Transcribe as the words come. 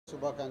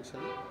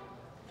శుభాకాంక్షలు.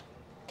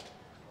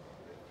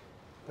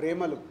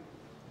 ప్రేమలు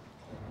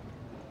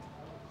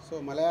సో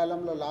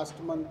మలయాళంలో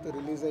లాస్ట్ మంత్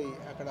రిలీజ్ అయ్యి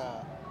అక్కడ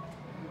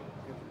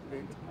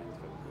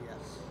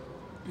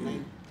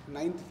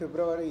 9th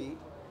ఫిబ్రవరి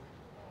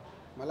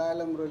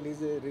మలయాళం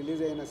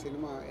రిలీజ్ అయిన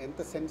సినిమా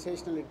ఎంత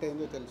సెన్సేషనల్ హిట్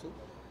అయిందో తెలుసు.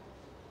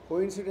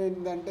 కోయిన్సిడెంట్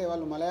ఏంటంటే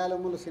వాళ్ళు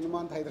మలయాళంలో సినిమా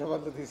అంతా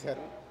హైదరాబాద్లో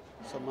తీశారు.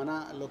 సో మన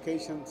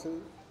లొకేషన్స్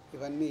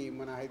ఇవన్నీ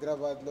మన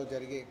హైదరాబాద్లో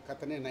జరిగే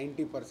కథనే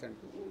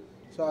 90%.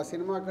 సో ఆ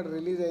సినిమా అక్కడ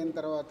రిలీజ్ అయిన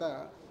తర్వాత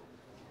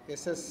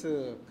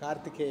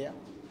SS.Karthikeya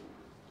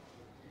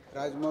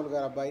రాజమౌళి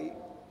గారి అబ్బాయి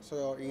సో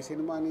ఈ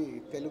సినిమాని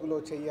తెలుగులో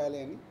చెయ్యాలి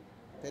అని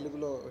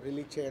తెలుగులో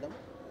రిలీజ్ చేయడం.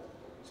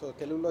 సో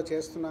తెలుగులో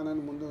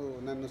చేస్తున్నానని ముందు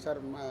నన్ను సార్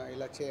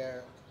ఇలా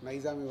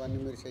నైజాం ఇవన్నీ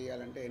మీరు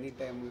చేయాలంటే ఎనీ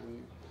టైం అని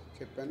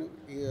చెప్పాను.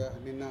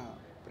 నిన్న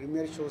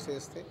ప్రీమియర్ షోస్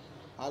వేస్తే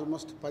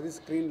ఆల్మోస్ట్ 10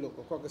 స్క్రీన్లు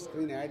ఒక్కొక్క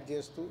స్క్రీన్ యాడ్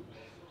చేస్తూ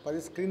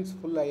 10 స్క్రీన్స్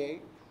ఫుల్ అయ్యాయి.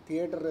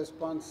 థియేటర్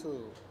రెస్పాన్స్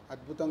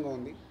అద్భుతంగా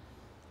ఉంది.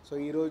 సో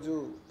ఈరోజు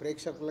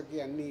ప్రేక్షకులకి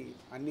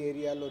అన్ని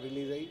ఏరియాల్లో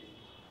రిలీజ్ అయ్యి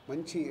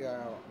మంచి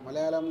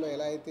మలయాళంలో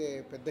ఎలా అయితే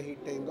పెద్ద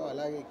హిట్ అయిందో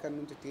అలాగే ఇక్కడ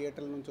నుంచి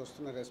థియేటర్ల నుంచి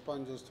వస్తున్న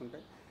రెస్పాన్స్ చూస్తుంటే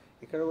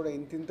ఇక్కడ కూడా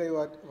ఇంతింతై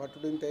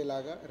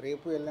వటుడింతైలాగా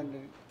రేపు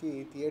ఎల్లుండికి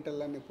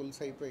థియేటర్లన్నీ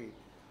ఫుల్స్ అయిపోయి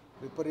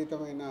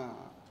విపరీతమైన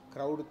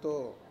క్రౌడ్తో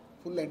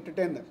ఫుల్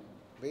ఎంటర్టైనర్.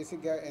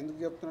 బేసిక్గా ఎందుకు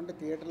చెప్తున్నంటే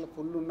థియేటర్లో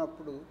ఫుల్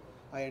ఉన్నప్పుడు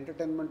ఆ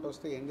ఎంటర్టైన్మెంట్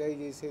వస్తే ఎంజాయ్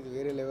చేసేది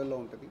వేరే లెవెల్లో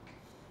ఉంటుంది.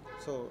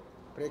 సో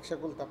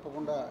ప్రేక్షకులు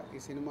తప్పకుండా ఈ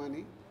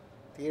సినిమాని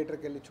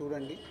థియేటర్కి వెళ్ళి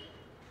చూడండి.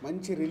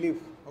 మంచి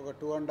రిలీఫ్, ఒక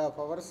 2.5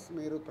 hours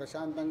మీరు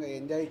ప్రశాంతంగా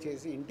ఎంజాయ్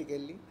చేసి ఇంటికి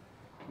వెళ్ళి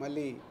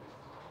మళ్ళీ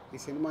ఈ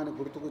సినిమాని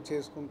గుర్తుకు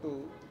చేసుకుంటూ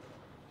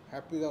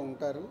హ్యాపీగా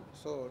ఉంటారు.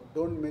 So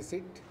don't miss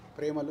it.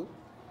 ప్రేమలు.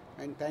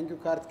 And thank you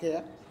Karthikeya.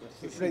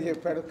 ఇప్పుడే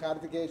చెప్పాడు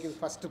కార్తికేయకి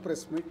ఫస్ట్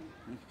ప్రెస్ మీట్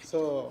సో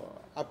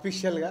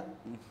అఫీషియల్గా.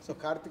 సో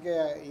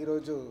కార్తికేయ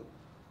ఈరోజు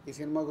ఈ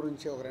సినిమా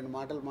గురించి ఒక 2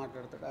 మాటలు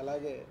మాట్లాడతాడు.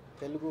 అలాగే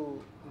తెలుగు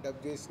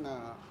డబ్ చేసిన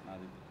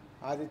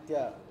ఆదిత్య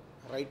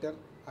రైటర్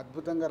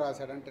అద్భుతంగా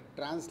రాశాడు. అంటే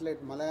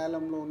ట్రాన్స్లేట్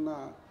మలయాళంలో ఉన్న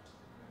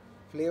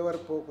ఫ్లేవర్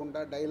పోకుండా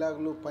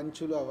డైలాగులు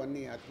పంచులు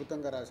అవన్నీ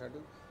అద్భుతంగా రాశాడు.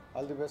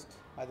 All the best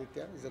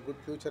Aditya. Is a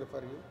good future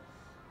for you.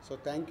 So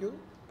thank you.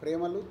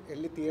 ప్రేమలు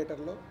వెళ్ళి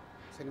థియేటర్లో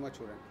సినిమా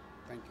చూడండి.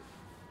 Thank you.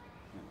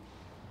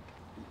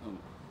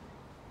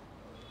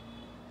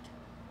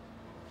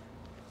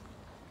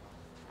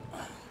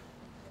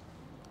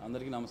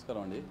 అందరికీ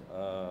నమస్కారం అండి.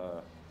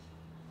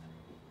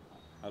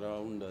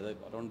 అరౌండ్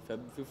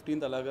Feb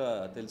 15th అలాగా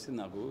తెలిసింది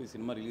నాకు ఈ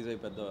సినిమా రిలీజ్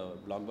అయ్యి పెద్ద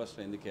బ్లాక్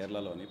బస్టర్ అయింది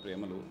కేరళలోని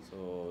ప్రేమలు. సో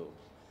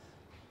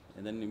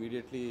దెన్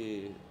ఇమీడియట్లీ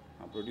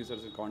ఆ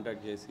ప్రొడ్యూసర్స్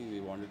కాంటాక్ట్ చేసి we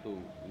wanted to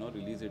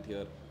release it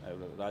here.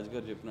 Raj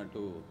గారు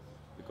చెప్పినట్టు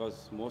because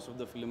most of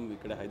the film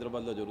ఇక్కడ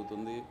హైదరాబాద్లో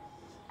జరుగుతుంది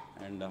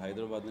అండ్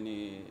హైదరాబాద్ని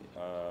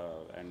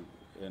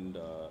అండ్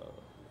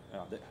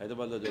అదే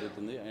హైదరాబాద్లో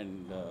జరుగుతుంది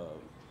and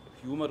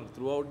humour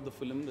through out the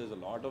film. There is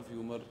a lot of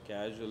humour,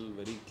 casual,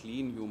 very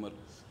clean humour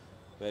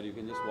where you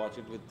can just watch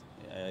it with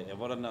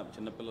ఎవరన్నా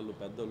చిన్నపిల్లలు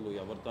పెద్దోళ్ళు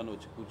ఎవరితోనూ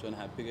వచ్చి కూర్చొని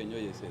హ్యాపీగా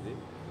ఎంజాయ్ చేసేది.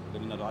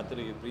 నిన్న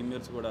రాత్రి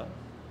ప్రీమియర్స్ కూడా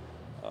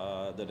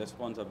ద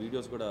రెస్పాన్స్ ఆ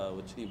వీడియోస్ కూడా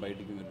వచ్చి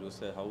బయటికి మీరు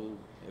చూస్తే how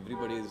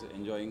everybody is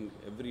enjoying.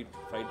 Every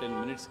 5-10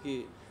 minutesకి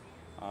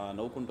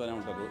నవ్వుకుంటూనే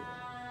ఉంటారు.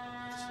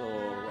 సో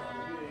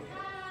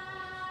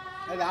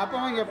అది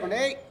ఆపమని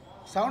చెప్పండి.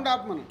 సౌండ్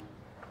ఆపమను.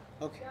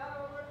 ఓకే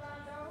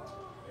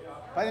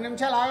 10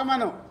 నిమిషాలు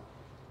ఆగమను.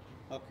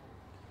 Okay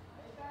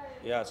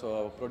yeah. సో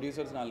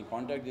ప్రొడ్యూసర్స్ నాకు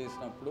కాంటాక్ట్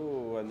చేసినప్పుడు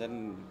అండ్ దెన్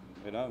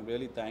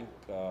రియలీ థ్యాంక్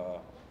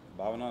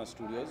భావన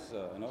studios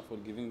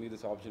for giving me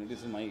this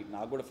opportunities.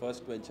 నాకు కూడా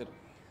first venture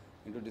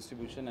into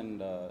distribution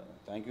and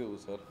thank you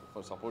sir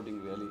for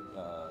supporting really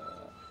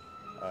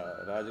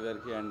రాజు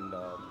గారికి and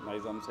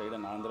Nizam side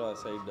and Andhra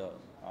side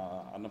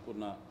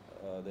Annapurna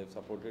Dev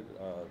supported.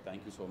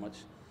 Thank you so much.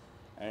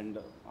 And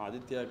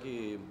ఆదిత్యకి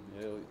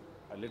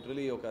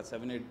literally ఒక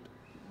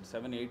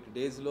 7-8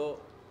 daysలో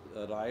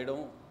రాయడం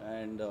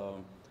and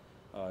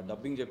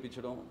dubbing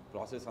చెప్పించడం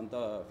process అంతా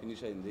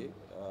finish అయింది.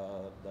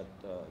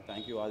 That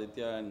thank you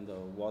Aditya and the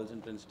walls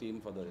and trends team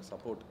for the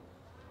support.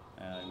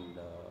 And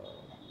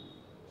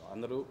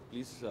అందరూ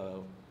please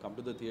come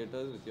to the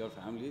theatres with your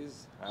families,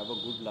 have a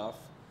good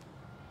laugh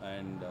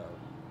and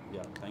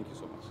yeah thank you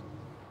so much.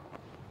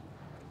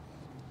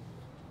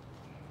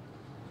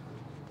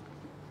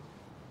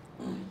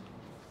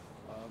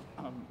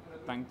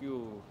 Thank you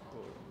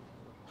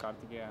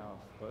Karthikeya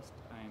first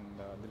and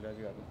Dil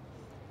Raju garu.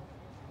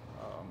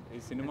 ఈ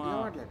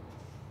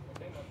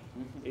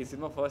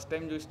cinema first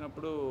time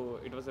చూసినప్పుడు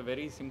it was a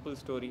very simple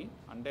story.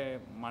 అంటే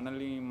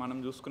మనల్ని మనం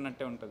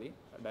చూసుకున్నట్టే ఉంటుంది.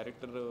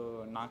 Director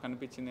నాకు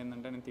అనిపించింది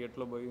ఏంటంటే నేను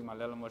థియేటర్లో పోయి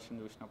మలయాళం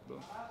వర్షన్ చూసినప్పుడు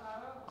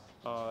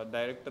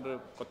డైరెక్టర్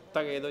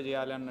కొత్తగా ఏదో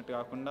చేయాలి అన్నట్టు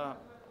కాకుండా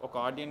ఒక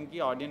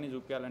ఆడియన్ని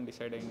చూపించాలని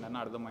డిసైడ్ అయిందని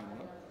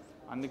అర్థమైంది.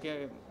 అందుకే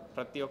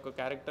ప్రతి ఒక్క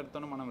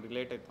క్యారెక్టర్తోనూ మనం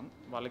రిలేట్ అవుతాం.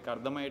 వాళ్ళకి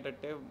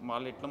అర్థమయ్యేటట్టే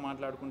వాళ్ళు ఎట్లా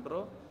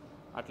మాట్లాడుకుంటారో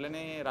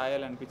అట్లనే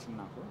రాయాలనిపించింది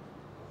నాకు.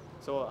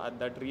 So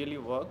that really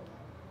work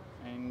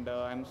and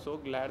I'm so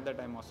glad that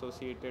I'm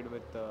associated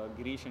with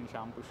Girish and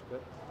Shyam Pushkar.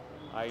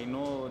 I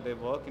know they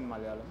work in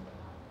Malayalam,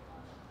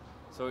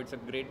 so it's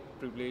a great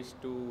privilege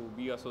to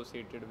be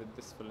associated with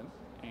this film.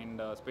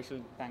 And special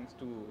thanks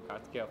to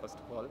Karthikeya, first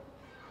of all,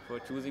 for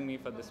choosing me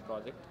for this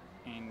project.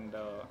 And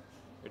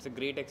it's a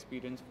great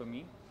experience for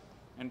me.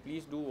 And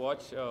please do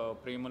watch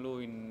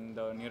Premalu in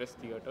the nearest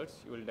theaters.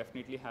 You will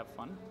definitely have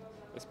fun.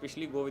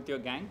 Especially go with your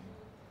gang.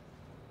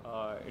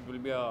 It will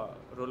be a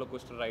roller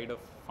coaster ride of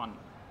fun.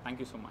 Thank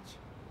you so much.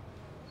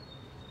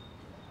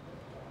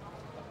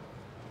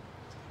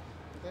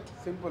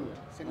 Simple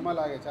cinema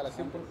లాగే చాలా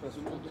simple